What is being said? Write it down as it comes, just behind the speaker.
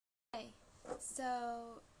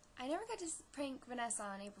So, I never got to prank Vanessa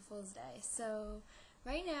on April Fool's Day, so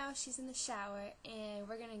right now she's in the shower and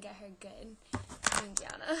we're gonna get her good. Me and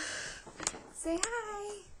Gianna. Say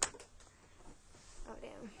hi! Oh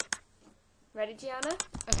damn. Ready, Gianna?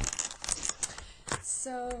 Okay.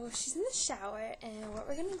 So, she's in the shower and what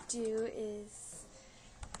we're gonna do is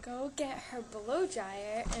go get her blow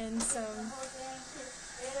dryer and some...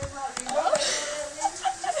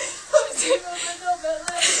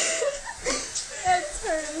 That's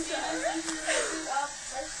her. What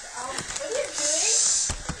are you doing?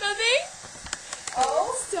 Nothing? Oh?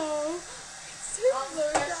 So, it's her blow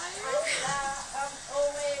dryer.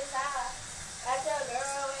 Always at the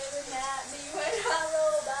girl waving at me when I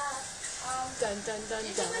roll by. Dun dun dun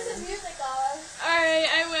You dun. can put the music on. Alright,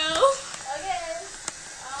 I will. Okay.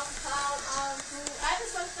 I have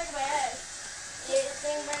this one stuck in my head.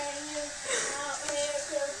 Anything brand new. Out here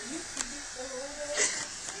till you can be so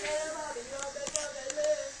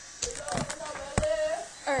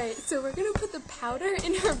Alright, so we're gonna put the powder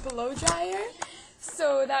in her blow dryer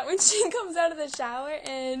so that when she comes out of the shower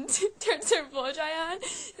and turns her blow dry on,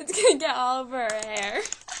 it's gonna get all over her hair.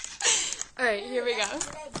 Alright, here we go.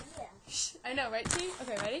 Shh, I know, right, T?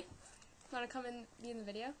 Okay, ready? Wanna come and be in the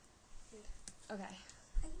video? Okay.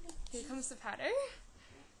 Here comes the powder.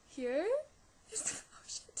 Here. Oh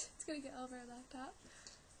shit. It's gonna get all over her laptop.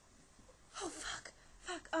 Oh fuck.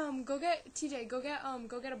 Fuck. Go get TJ, go get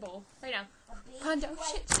a bowl. Right now. Pondo.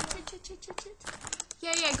 Shit.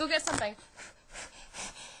 Yeah, go get something.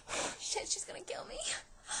 Shit, she's gonna kill me.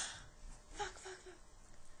 Fuck.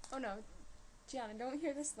 Oh no. Gianna, don't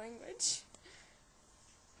hear this language.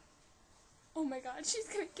 Oh my god, she's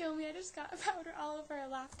gonna kill me. I just got powder all over her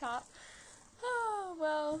laptop. Oh,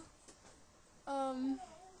 well.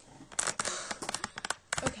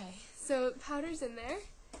 Okay, so powder's in there.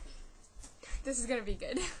 This is gonna be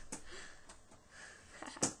good.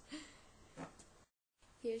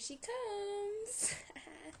 Here she comes.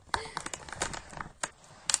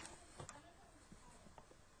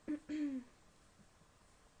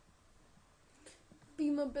 Be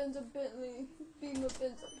my Benza Bentley. Be my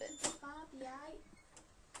Benza Bentley.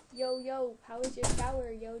 Yo, how was your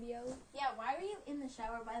shower, yo? Yeah, why were you in the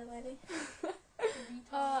shower, by the way?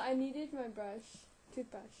 I needed my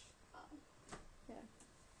toothbrush. Oh. Yeah.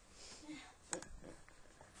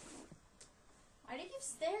 Why do you keep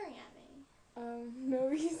staring at me? No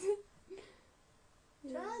reason.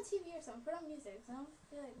 Turn on the TV or something. Put on music. I don't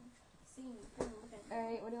feel like seeing you.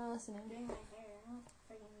 Alright, what do you want to listen to? Doing my hair. I don't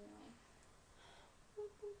freaking know.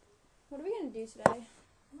 What are we gonna do today?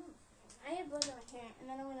 I have blood in my hair, and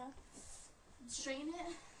then I'm gonna straighten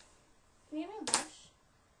it. Can you give me a brush?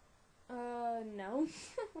 No.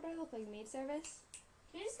 What do I look like, maid service?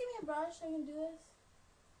 Can you just give me a brush so I can do this?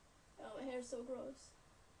 Oh, my hair's so gross.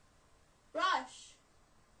 Brush!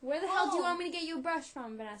 Where the hell do you want me to get you a brush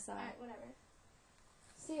from, Vanessa? Alright, whatever.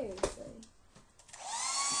 Seriously.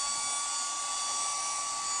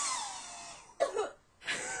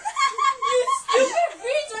 You stupid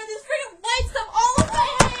retard! This freaking white stuff all over my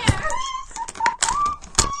hair!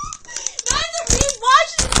 Not the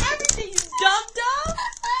re-washes and everything, you dumb!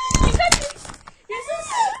 You're so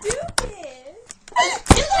stupid!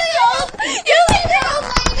 You leave your old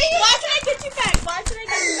lady! Why can I get you back? Why can I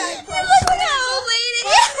get you back? You look like an old lady!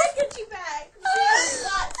 Why can I get you back? She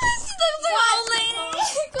looks like an old lady!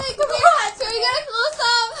 Wait, come here! Can we get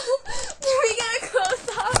a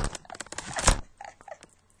close-up?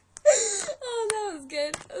 Oh, that was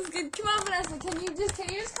good. Come on, Vanessa. Can you just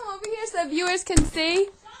come over here so the viewers can see?